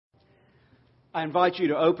I invite you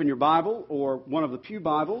to open your Bible or one of the pew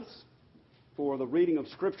Bibles for the reading of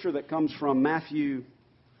Scripture that comes from Matthew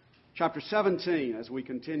chapter 17 as we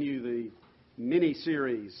continue the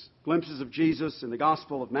mini-series, Glimpses of Jesus in the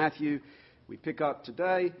Gospel of Matthew. We pick up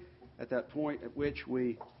today at that point at which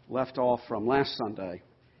we left off from last Sunday.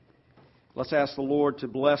 Let's ask the Lord to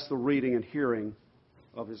bless the reading and hearing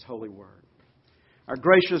of His holy word. Our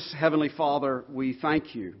gracious Heavenly Father, we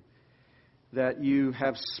thank you that you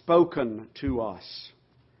have spoken to us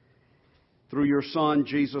through your Son,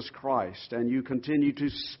 Jesus Christ, and you continue to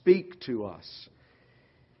speak to us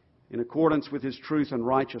in accordance with His truth and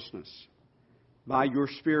righteousness by your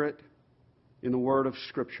Spirit in the Word of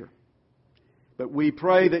Scripture. But we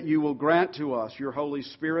pray that you will grant to us your Holy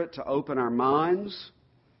Spirit to open our minds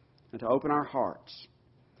and to open our hearts,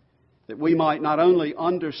 that we might not only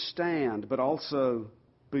understand but also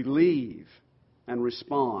believe and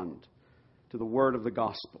respond to the word of the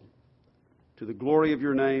gospel, to the glory of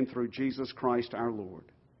your name through Jesus Christ our Lord.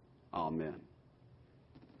 Amen.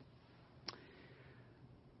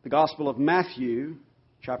 The Gospel of Matthew,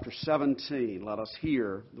 chapter 17. Let us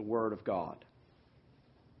hear the word of God.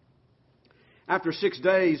 After 6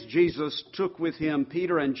 days, Jesus took with him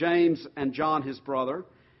Peter and James and John his brother,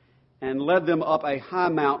 and led them up a high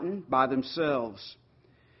mountain by themselves.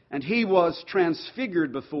 And he was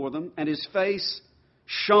transfigured before them, and his face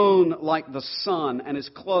shone like the sun, and his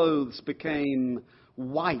clothes became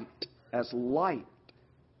white as light.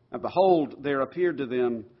 And behold, there appeared to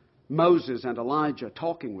them Moses and Elijah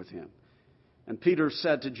talking with him. And Peter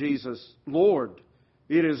said to Jesus, "Lord,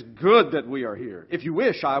 it is good that we are here. If you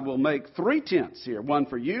wish, I will make 3 tents here, one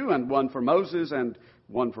for you, and one for Moses, and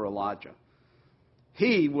one for Elijah."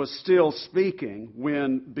 He was still speaking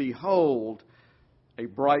when, behold, a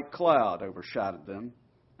bright cloud overshadowed them,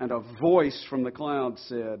 and a voice from the cloud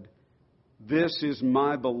said, "This is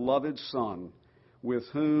my beloved Son, with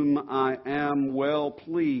whom I am well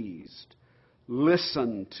pleased.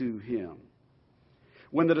 Listen to him."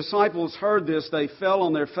 When the disciples heard this, they fell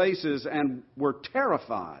on their faces and were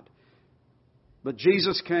terrified. But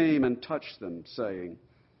Jesus came and touched them, saying,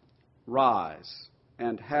 "Rise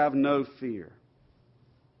and have no fear."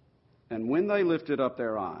 And when they lifted up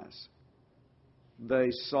their eyes, they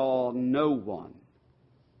saw no one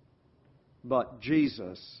but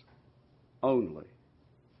Jesus only.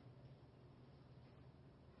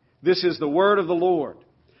 This is the word of the Lord.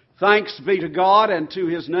 Thanks be to God, and to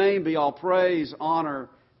His name be all praise, honor,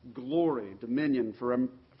 glory, dominion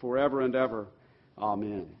forever and ever.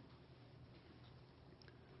 Amen.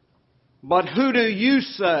 But who do you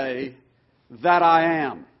say that I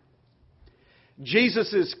am?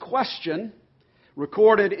 Jesus' question,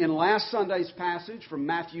 recorded in last Sunday's passage from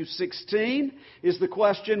Matthew 16, is the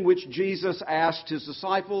question which Jesus asked His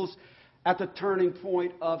disciples at the turning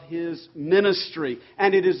point of His ministry.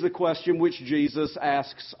 And it is the question which Jesus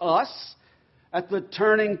asks us at the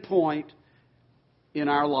turning point in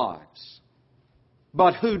our lives.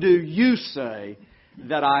 But who do you say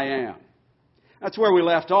that I am? That's where we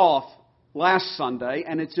left off last Sunday,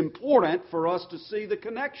 and it's important for us to see the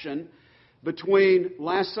connection between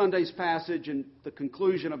last Sunday's passage and the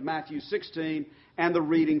conclusion of Matthew 16 and the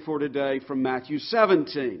reading for today from Matthew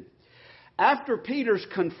 17. After Peter's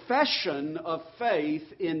confession of faith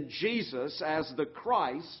in Jesus as the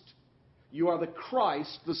Christ, "You are the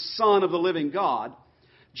Christ, the Son of the living God,"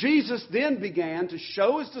 Jesus then began to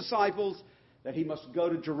show His disciples that He must go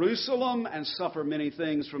to Jerusalem and suffer many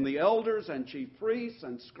things from the elders and chief priests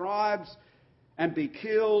and scribes and be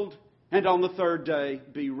killed, and on the 3rd day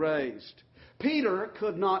be raised. Peter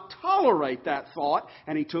could not tolerate that thought,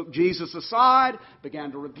 and he took Jesus aside,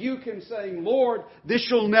 began to rebuke him, saying, "Lord, this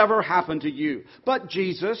shall never happen to you." But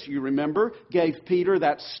Jesus, you remember, gave Peter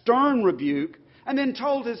that stern rebuke and then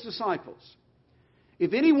told His disciples,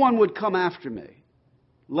 "If anyone would come after me,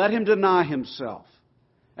 let him deny himself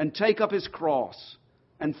and take up his cross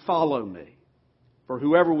and follow me. For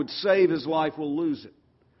whoever would save his life will lose it.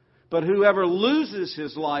 But whoever loses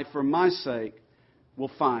his life for my sake will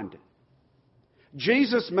find it."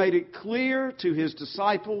 Jesus made it clear to His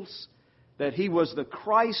disciples that He was the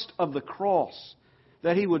Christ of the cross,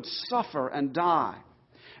 that He would suffer and die.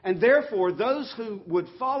 And therefore, those who would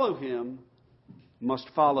follow Him must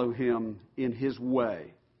follow Him in His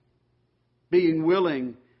way, being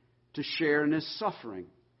willing to share in His suffering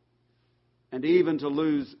and even to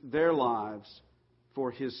lose their lives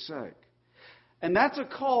for His sake. And that's a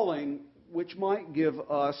calling which might give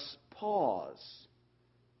us pause.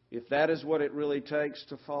 If that is what it really takes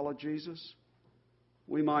to follow Jesus,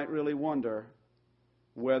 we might really wonder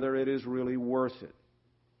whether it is really worth it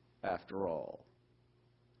after all.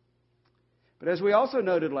 But as we also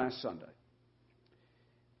noted last Sunday,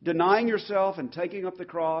 Denying yourself and taking up the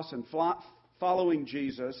cross and following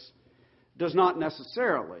Jesus does not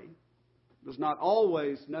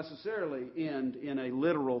always necessarily end in a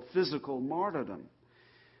literal physical martyrdom.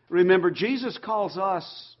 Remember, Jesus calls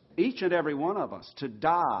us, each and every one of us, to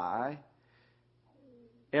die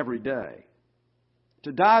every day.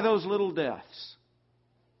 To die those little deaths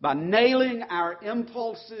by nailing our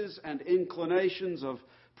impulses and inclinations of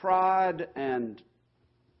pride and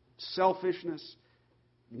selfishness,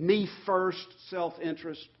 me first,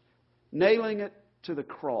 self-interest, nailing it to the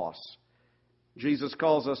cross. Jesus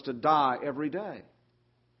calls us to die every day,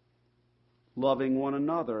 loving one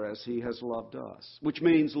another as He has loved us, which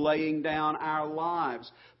means laying down our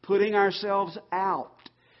lives, putting ourselves out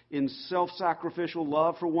in self-sacrificial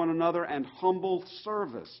love for one another and humble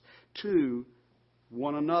service to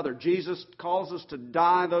one another. Jesus calls us to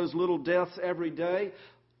die those little deaths every day,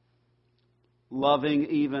 loving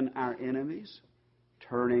even our enemies,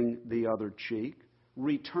 turning the other cheek,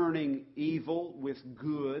 returning evil with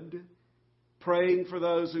good, praying for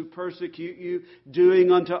those who persecute you,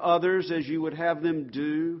 doing unto others as you would have them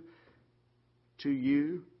do to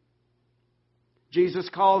you. Jesus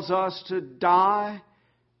calls us to die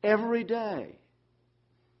every day.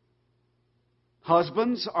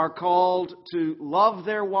 Husbands are called to love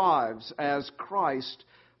their wives as Christ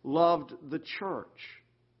loved the church,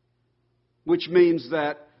 which means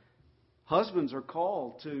that husbands are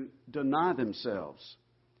called to deny themselves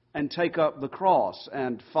and take up the cross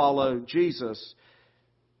and follow Jesus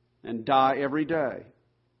and die every day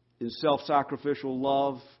in self-sacrificial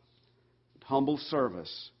love, humble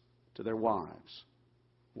service to their wives.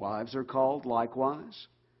 Wives are called likewise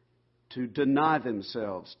to deny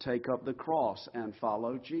themselves, take up the cross, and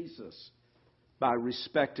follow Jesus by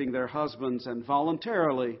respecting their husbands and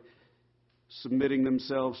voluntarily submitting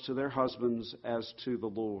themselves to their husbands as to the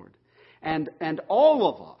Lord. And all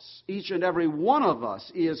of us, each and every one of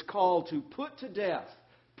us, is called to put to death,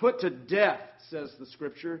 says the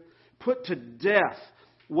Scripture, put to death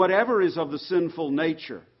whatever is of the sinful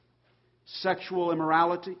nature. Sexual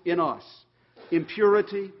immorality in us,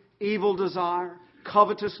 impurity, evil desire,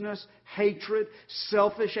 covetousness, hatred,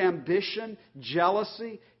 selfish ambition,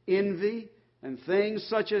 jealousy, envy, and things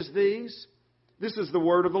such as these. This is the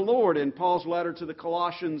word of the Lord in Paul's letter to the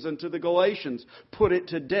Colossians and to the Galatians. Put it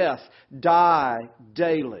to death. Die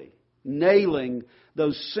daily, nailing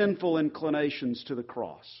those sinful inclinations to the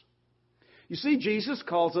cross. You see, Jesus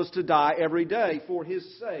calls us to die every day for His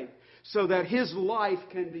sake, so that His life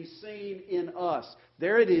can be seen in us.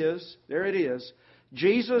 There it is. There it is.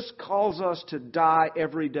 Jesus calls us to die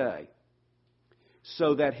every day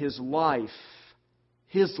so that His life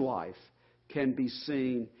can be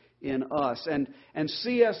seen in us. And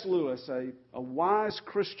C.S. Lewis, a wise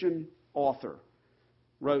Christian author,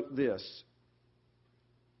 wrote this: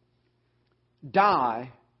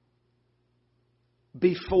 die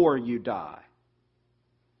before you die.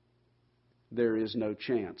 There is no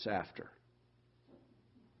chance after.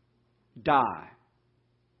 Die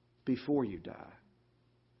before you die.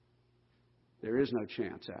 There is no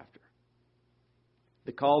chance after.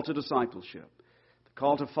 The call to discipleship, the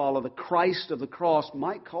call to follow the Christ of the cross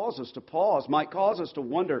might cause us to pause, might cause us to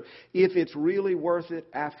wonder if it's really worth it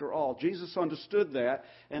after all. Jesus understood that,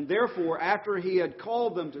 and therefore, after He had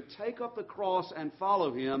called them to take up the cross and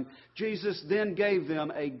follow Him, Jesus then gave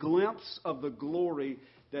them a glimpse of the glory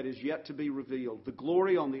that is yet to be revealed. The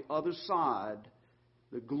glory on the other side,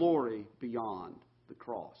 the glory beyond the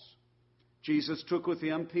cross. Jesus took with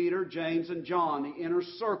Him Peter, James, and John, the inner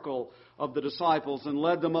circle of the disciples, and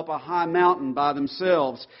led them up a high mountain by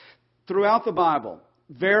themselves. Throughout the Bible,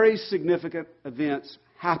 very significant events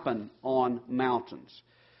happen on mountains.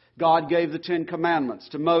 God gave the Ten Commandments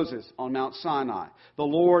to Moses on Mount Sinai. The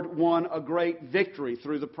Lord won a great victory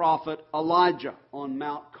through the prophet Elijah on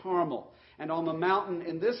Mount Carmel. And on the mountain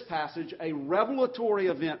in this passage, a revelatory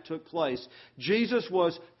event took place. Jesus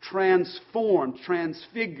was transformed,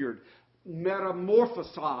 transfigured,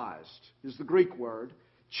 metamorphosized is the Greek word,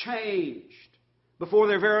 changed before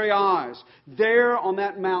their very eyes. There on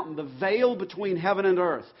that mountain, the veil between heaven and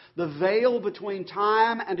earth, the veil between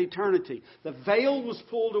time and eternity, the veil was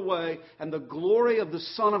pulled away and the glory of the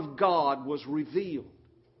Son of God was revealed.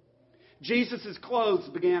 Jesus' clothes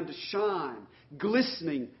began to shine,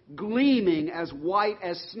 glistening, gleaming as white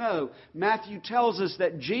as snow. Matthew tells us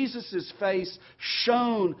that Jesus' face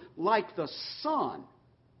shone like the sun.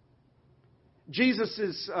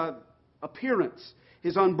 Jesus' appearance,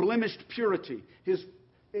 His unblemished purity,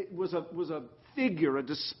 it was a figure, a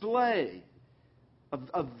display,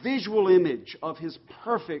 a visual image of His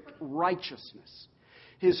perfect righteousness.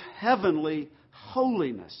 His heavenly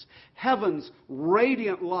holiness. Heaven's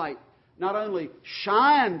radiant light not only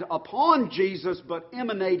shined upon Jesus, but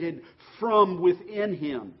emanated from within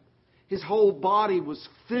Him. His whole body was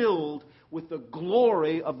filled with the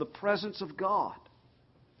glory of the presence of God.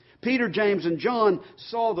 Peter, James, and John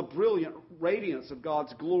saw the brilliant radiance of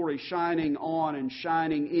God's glory shining on and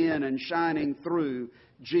shining in and shining through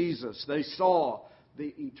Jesus. They saw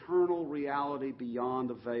the eternal reality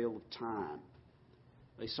beyond the veil of time.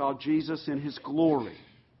 They saw Jesus in His glory,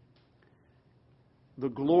 the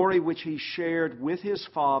glory which He shared with His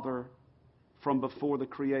Father from before the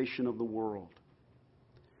creation of the world.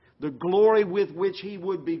 The glory with which He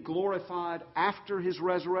would be glorified after His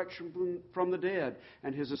resurrection from the dead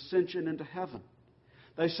and His ascension into heaven.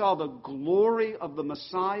 They saw the glory of the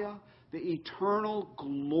Messiah, the eternal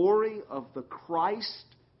glory of the Christ,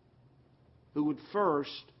 who would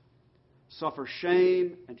first suffer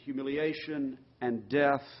shame and humiliation and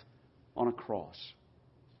death on a cross.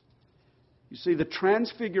 You see, the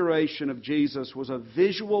transfiguration of Jesus was a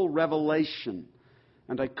visual revelation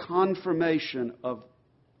and a confirmation of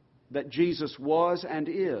that Jesus was and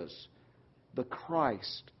is the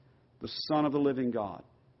Christ, the Son of the living God.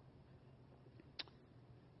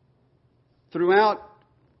 Throughout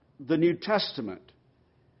the New Testament,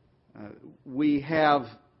 we have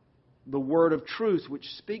the word of truth which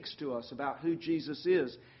speaks to us about who Jesus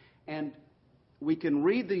is. And we can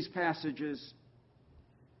read these passages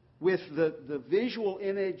with the visual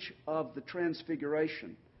image of the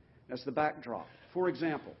Transfiguration as the backdrop. For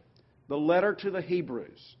example, the letter to the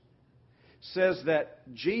Hebrews says that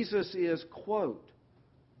Jesus is, quote,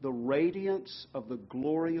 the radiance of the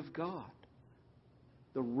glory of God.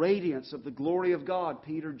 The radiance of the glory of God.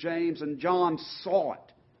 Peter, James, and John saw it.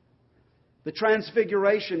 The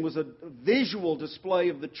Transfiguration was a visual display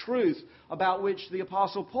of the truth about which the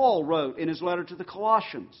Apostle Paul wrote in his letter to the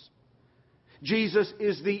Colossians. Jesus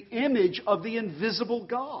is the image of the invisible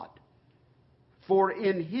God. For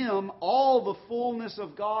in Him all the fullness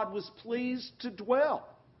of God was pleased to dwell.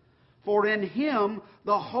 For in Him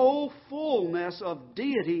the whole fullness of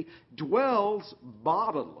deity dwells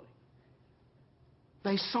bodily.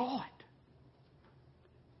 They saw it.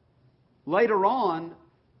 Later on,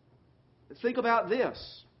 think about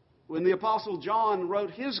this. When the Apostle John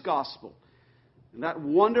wrote his gospel, in that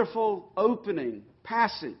wonderful opening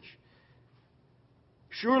passage,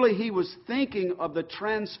 surely he was thinking of the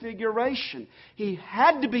Transfiguration. He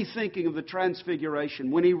had to be thinking of the Transfiguration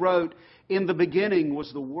when he wrote, "In the beginning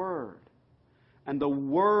was the Word, and the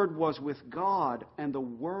Word was with God, and the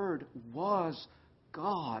Word was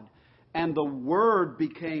God. And the Word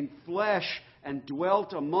became flesh and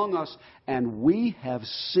dwelt among us, and we have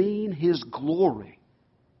seen His glory.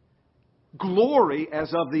 Glory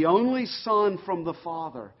as of the only Son from the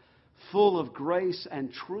Father, full of grace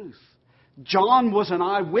and truth." John was an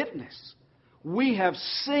eyewitness. We have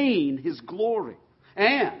seen His glory.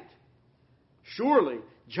 And surely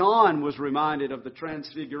John was reminded of the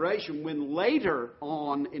Transfiguration when later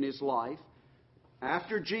on in his life,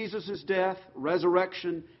 after Jesus' death,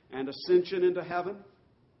 resurrection, and ascension into heaven,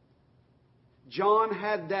 John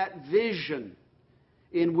had that vision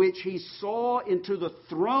in which he saw into the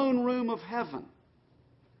throne room of heaven.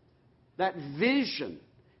 That vision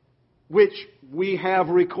which we have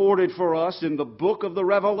recorded for us in the book of the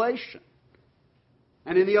Revelation.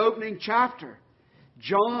 And in the opening chapter,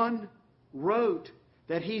 John wrote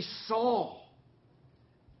that he saw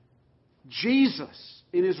Jesus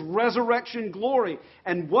in His resurrection glory.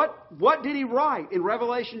 And what did he write in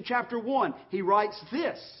Revelation chapter 1? He writes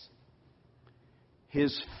this: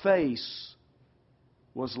 His face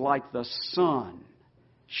was like the sun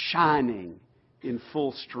shining in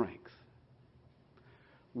full strength.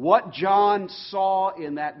 What John saw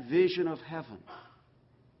in that vision of heaven,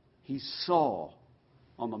 he saw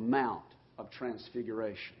on the Mount of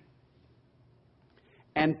Transfiguration.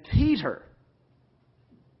 And Peter,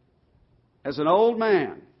 as an old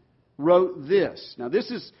man, wrote this. Now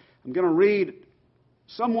I'm going to read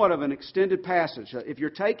somewhat of an extended passage. If you're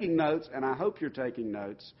taking notes, and I hope you're taking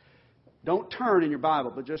notes, don't turn in your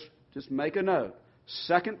Bible, but just make a note.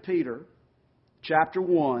 2 Peter chapter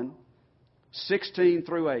 1, 16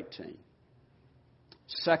 through 18.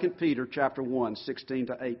 2 Peter chapter 1, 16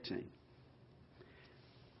 to 18.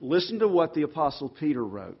 Listen to what the Apostle Peter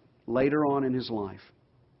wrote later on in his life.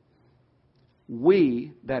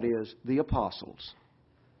 We, that is, the apostles,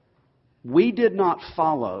 we did not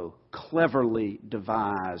follow cleverly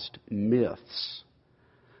devised myths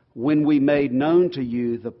when we made known to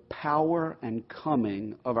you the power and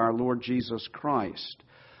coming of our Lord Jesus Christ,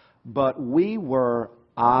 but we were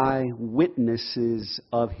eyewitnesses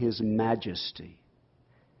of His majesty.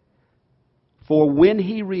 For when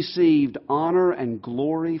He received honor and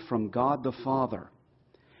glory from God the Father,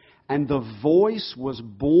 and the voice was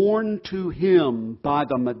borne to Him by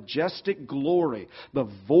the majestic glory, the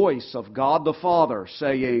voice of God the Father,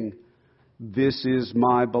 saying, This is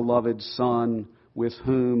my beloved Son, with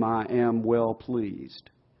whom I am well pleased.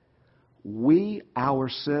 We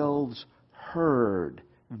ourselves heard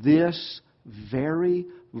this very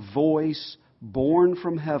voice borne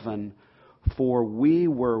from heaven, for we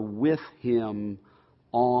were with Him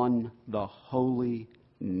on the holy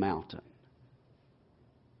mountain.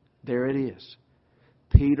 There it is.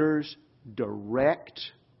 Peter's direct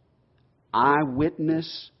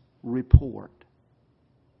eyewitness report.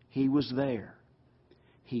 He was there.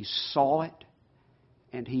 He saw it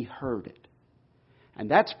and he heard it.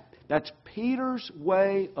 And that's Peter's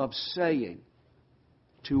way of saying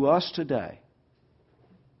to us today,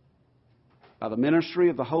 by the ministry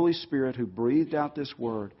of the Holy Spirit who breathed out this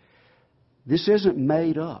word, this isn't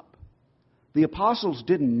made up. The apostles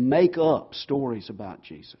didn't make up stories about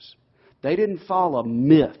Jesus. They didn't follow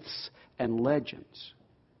myths and legends.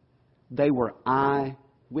 They were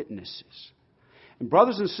eyewitnesses. And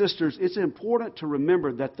brothers and sisters, it's important to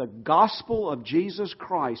remember that the gospel of Jesus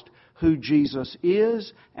Christ, who Jesus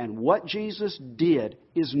is and what Jesus did,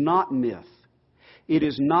 is not myth. It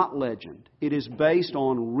is not legend. It is based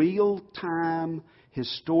on real-time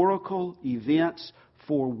historical events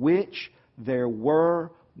for which there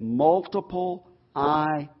were multiple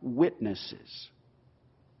eyewitnesses.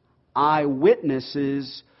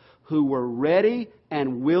 Eyewitnesses who were ready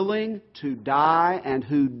and willing to die and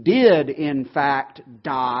who did, in fact,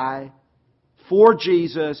 die for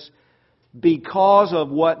Jesus because of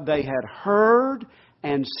what they had heard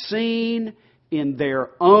and seen in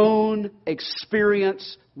their own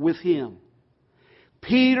experience with Him.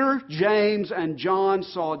 Peter, James, and John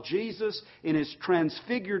saw Jesus in His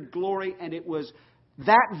transfigured glory, and it was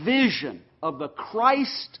that vision of the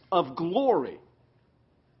Christ of glory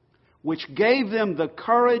which gave them the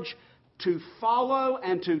courage to follow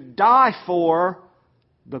and to die for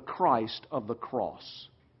the Christ of the cross.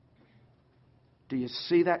 Do you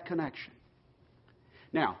see that connection?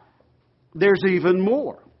 Now, there's even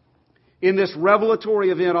more. In this revelatory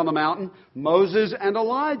event on the mountain, Moses and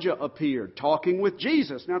Elijah appeared, talking with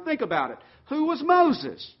Jesus. Now think about it. Who was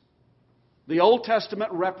Moses? The Old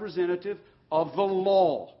Testament representative of the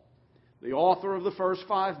law, the author of the first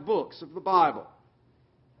 5 books of the Bible.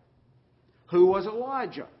 Who was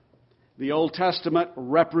Elijah? The Old Testament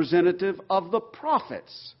representative of the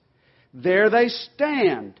prophets. There they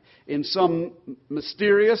stand in some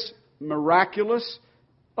mysterious, miraculous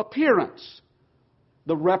appearance.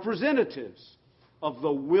 The representatives of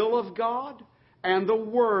the will of God and the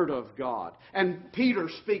Word of God. And Peter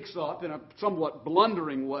speaks up in a somewhat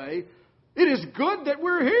blundering way. It is good that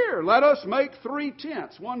we're here. Let us make 3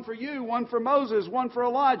 tents. One for you, one for Moses, one for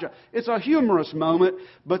Elijah. It's a humorous moment,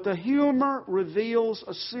 but the humor reveals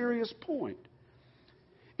a serious point.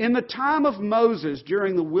 In the time of Moses,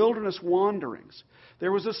 during the wilderness wanderings,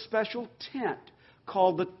 there was a special tent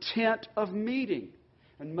called the Tent of Meeting.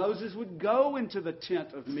 And Moses would go into the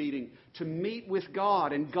tent of meeting to meet with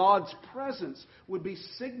God, and God's presence would be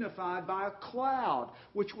signified by a cloud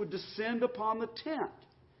which would descend upon the tent.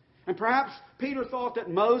 And perhaps Peter thought that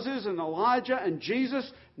Moses and Elijah and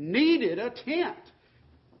Jesus needed a tent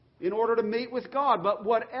in order to meet with God. But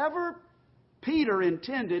whatever Peter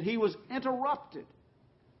intended, he was interrupted.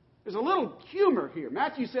 There's a little humor here.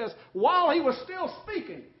 Matthew says, while he was still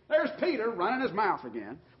speaking, there's Peter running his mouth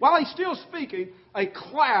again. While he's still speaking, a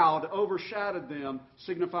cloud overshadowed them,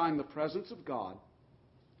 signifying the presence of God.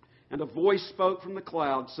 And a voice spoke from the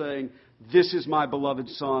cloud, saying, This is my beloved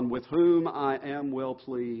Son, with whom I am well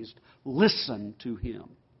pleased. Listen to Him.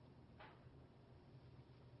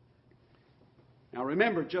 Now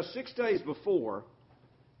remember, just 6 days before,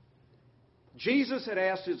 Jesus had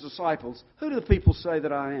asked His disciples, Who do the people say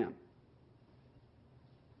that I am?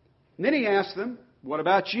 And then He asked them, What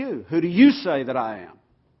about you? Who do you say that I am?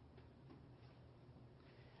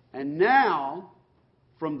 And now,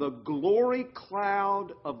 from the glory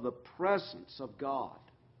cloud of the presence of God,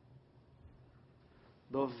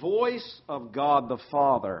 the voice of God the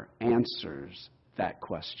Father answers that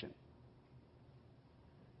question.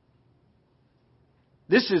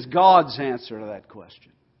 This is God's answer to that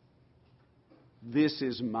question. This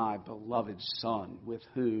is my beloved Son, with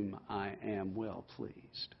whom I am well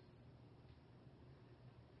pleased.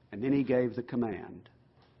 And then He gave the command,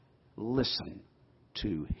 listen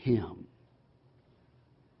to Him.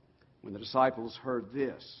 When the disciples heard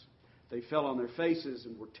this, they fell on their faces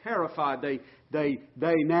and were terrified. They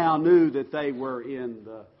now knew that they were in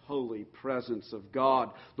the holy presence of God.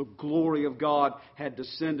 The glory of God had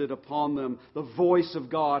descended upon them. The voice of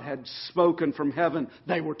God had spoken from heaven.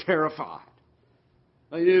 They were terrified.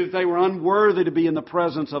 They knew that they were unworthy to be in the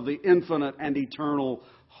presence of the infinite and eternal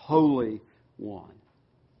Holy One.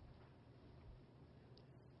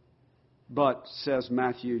 But, says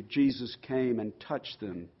Matthew, Jesus came and touched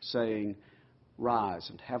them, saying, "Rise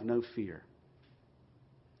and have no fear."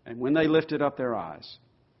 And when they lifted up their eyes,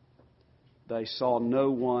 they saw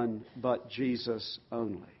no one but Jesus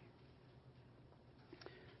only.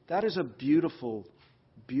 That is a beautiful,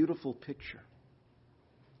 beautiful picture.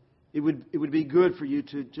 It would be good for you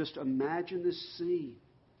to just imagine this scene.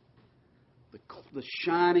 The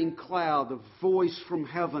shining cloud, the voice from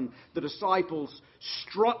heaven, the disciples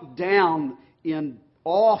struck down in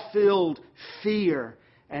awe-filled fear,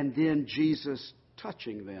 and then Jesus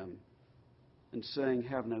touching them and saying,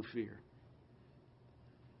 "Have no fear."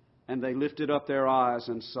 And they lifted up their eyes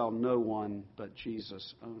and saw no one but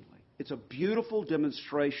Jesus only. It's a beautiful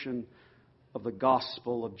demonstration of the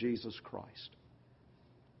gospel of Jesus Christ.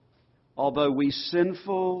 Although we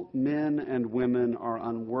sinful men and women are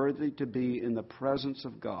unworthy to be in the presence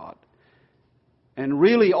of God, and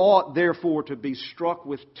really ought therefore to be struck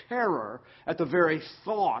with terror at the very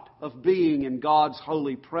thought of being in God's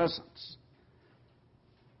holy presence,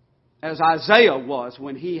 as Isaiah was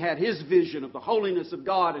when he had his vision of the holiness of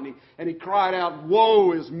God and he cried out,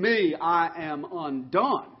 "Woe is me, I am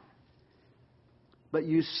undone." But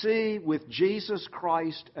you see, with Jesus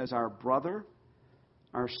Christ as our brother,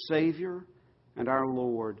 our Savior, and our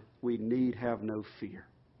Lord, we need have no fear.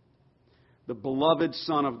 The beloved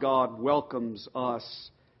Son of God welcomes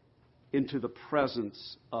us into the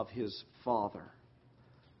presence of His Father.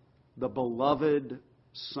 The beloved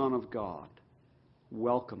Son of God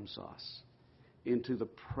welcomes us into the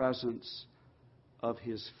presence of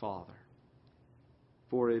His Father.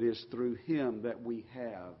 For it is through Him that we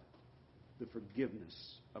have the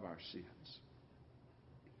forgiveness of our sins.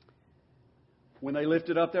 When they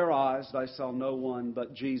lifted up their eyes, they saw no one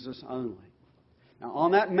but Jesus only. Now,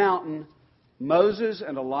 on that mountain, Moses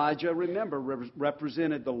and Elijah, remember,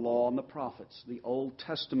 represented the law and the prophets, the Old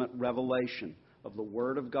Testament revelation of the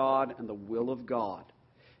Word of God and the will of God.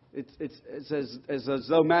 It's as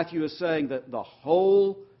though Matthew is saying that the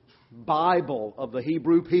whole Bible of the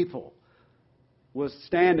Hebrew people was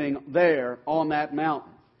standing there on that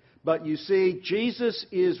mountain. But you see, Jesus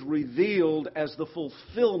is revealed as the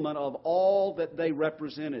fulfillment of all that they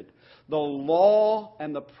represented. The law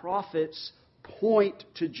and the prophets point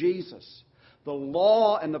to Jesus. The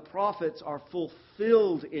law and the prophets are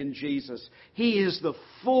fulfilled in Jesus. He is the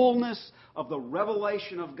fullness of the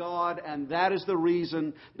revelation of God, and that is the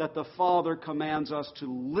reason that the Father commands us to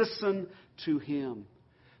listen to Him,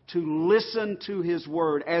 to listen to His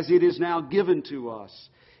Word as it is now given to us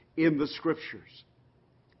in the Scriptures.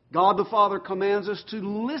 God the Father commands us to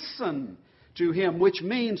listen to Him, which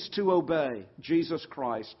means to obey Jesus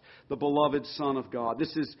Christ, the beloved Son of God.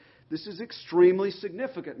 This is extremely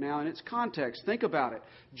significant now in its context. Think about it.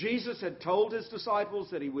 Jesus had told His disciples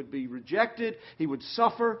that He would be rejected, He would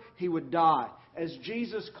suffer, He would die. As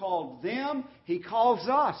Jesus called them, He calls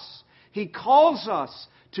us. He calls us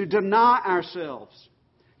to deny ourselves,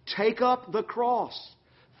 take up the cross,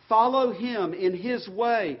 follow Him in His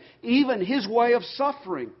way, even His way of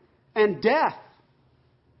suffering and death,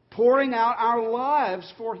 pouring out our lives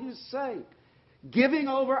for His sake, giving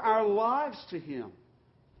over our lives to Him.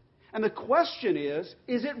 And the question is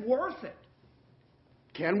it worth it?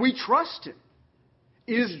 Can we trust Him?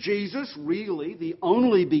 Is Jesus really the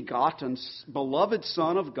only begotten, beloved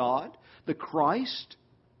Son of God, the Christ?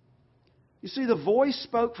 You see, the voice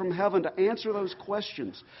spoke from heaven to answer those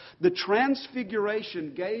questions. The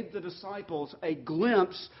Transfiguration gave the disciples a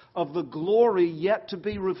glimpse of the glory yet to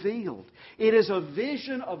be revealed. It is a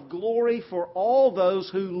vision of glory for all those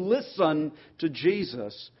who listen to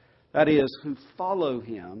Jesus, that is, who follow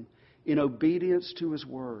Him in obedience to His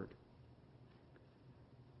Word.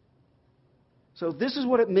 So this is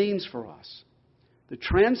what it means for us. The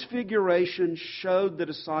Transfiguration showed the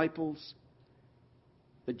disciples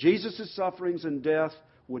that Jesus' sufferings and death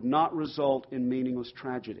would not result in meaningless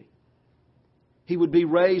tragedy. He would be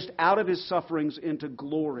raised out of His sufferings into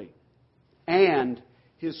glory. And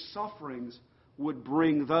His sufferings would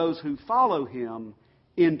bring those who follow Him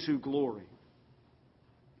into glory.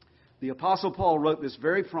 The Apostle Paul wrote this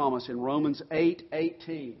very promise in Romans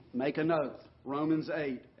 8:18. Make a note. Romans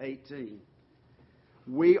 8:18.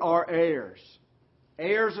 We are heirs,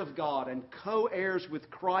 heirs of God and co-heirs with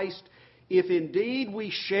Christ, if indeed we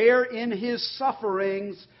share in His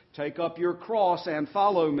sufferings. Take up your cross and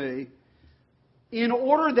follow me. in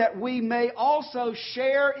order that we may also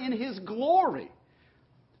share in His glory.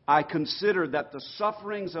 I consider that the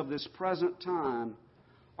sufferings of this present time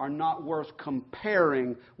are not worth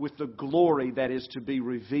comparing with the glory that is to be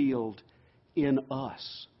revealed in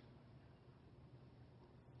us.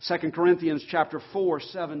 2 Corinthians chapter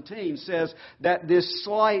 4:17 says that this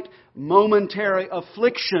slight momentary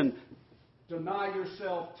affliction, deny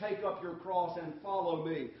yourself, take up your cross and follow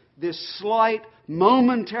me. This slight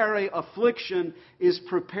momentary affliction is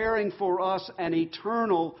preparing for us an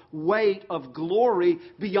eternal weight of glory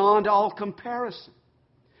beyond all comparison.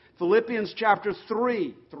 Philippians chapter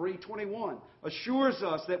 3:21 assures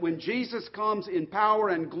us that when Jesus comes in power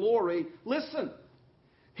and glory, listen,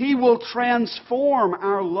 He will transform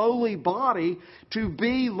our lowly body to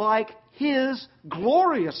be like His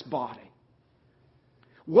glorious body.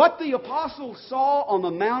 What the apostles saw on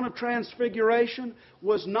the Mount of Transfiguration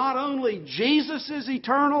was not only Jesus'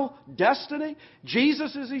 eternal destiny,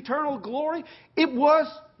 Jesus' eternal glory, it was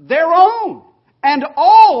their own and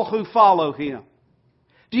all who follow Him.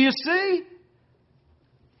 Do you see?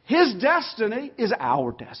 His destiny is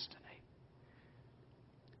our destiny.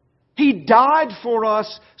 He died for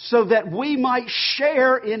us so that we might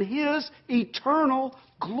share in His eternal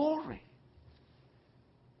glory.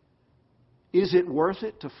 Is it worth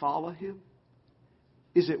it to follow Him?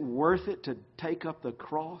 Is it worth it to take up the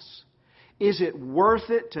cross? Is it worth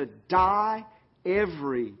it to die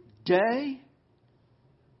every day?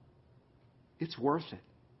 It's worth it.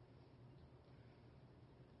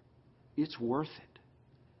 It's worth it.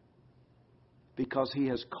 Because He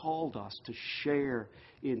has called us to share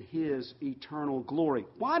in His eternal glory.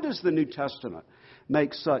 Why does the New Testament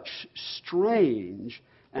make such strange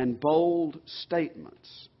and bold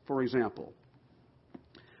statements? For example,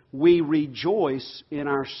 we rejoice in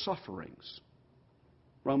our sufferings.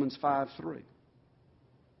 Romans 5:3.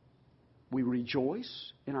 We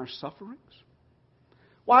rejoice in our sufferings?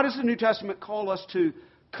 Why does the New Testament call us to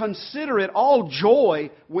consider it all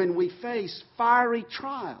joy when we face fiery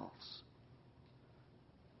trials?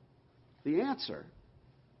 The answer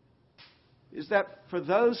is that for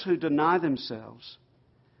those who deny themselves,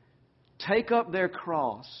 take up their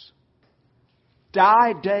cross,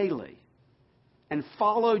 die daily, and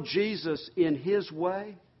follow Jesus in His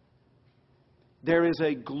way, there is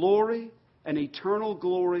a glory, an eternal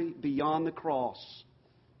glory beyond the cross.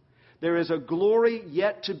 There is a glory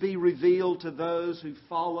yet to be revealed to those who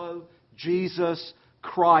follow Jesus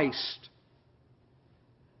Christ.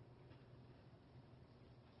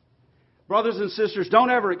 Brothers and sisters, don't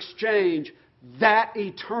ever exchange that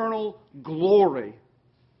eternal glory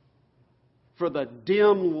for the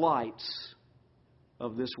dim lights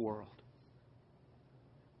of this world.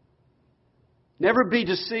 Never be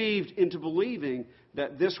deceived into believing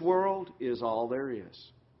that this world is all there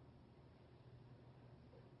is.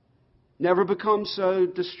 Never become so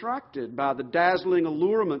distracted by the dazzling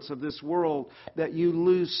allurements of this world that you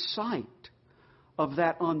lose sight of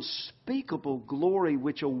that unspeakable glory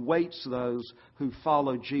which awaits those who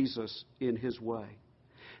follow Jesus in His way.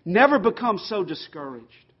 Never become so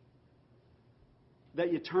discouraged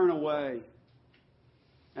that you turn away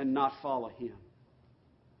and not follow Him.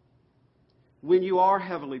 When you are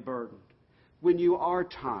heavily burdened, when you are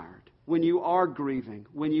tired, when you are grieving,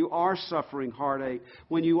 when you are suffering heartache,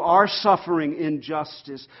 when you are suffering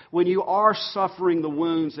injustice, when you are suffering the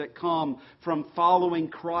wounds that come from following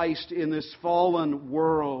Christ in this fallen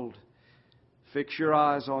world, fix your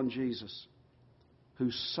eyes on Jesus,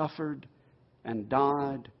 who suffered and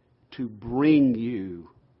died to bring you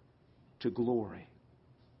to glory.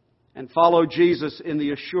 And follow Jesus in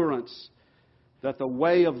the assurance that the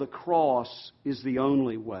way of the cross is the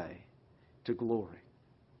only way to glory.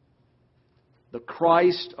 The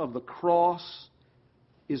Christ of the cross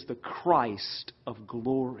is the Christ of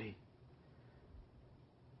glory.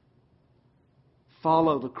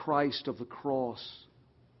 Follow the Christ of the cross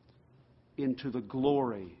into the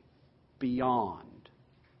glory beyond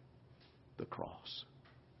the cross.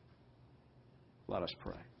 Let us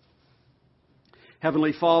pray.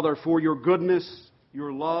 Heavenly Father, for your goodness,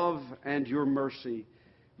 your love, and your mercy,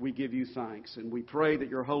 we give you thanks. And we pray that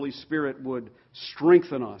your Holy Spirit would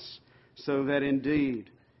strengthen us so that indeed,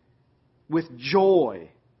 with joy,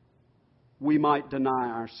 we might deny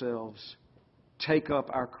ourselves, take up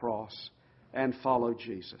our cross, and follow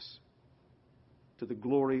Jesus. To the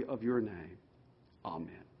glory of your name.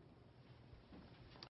 Amen.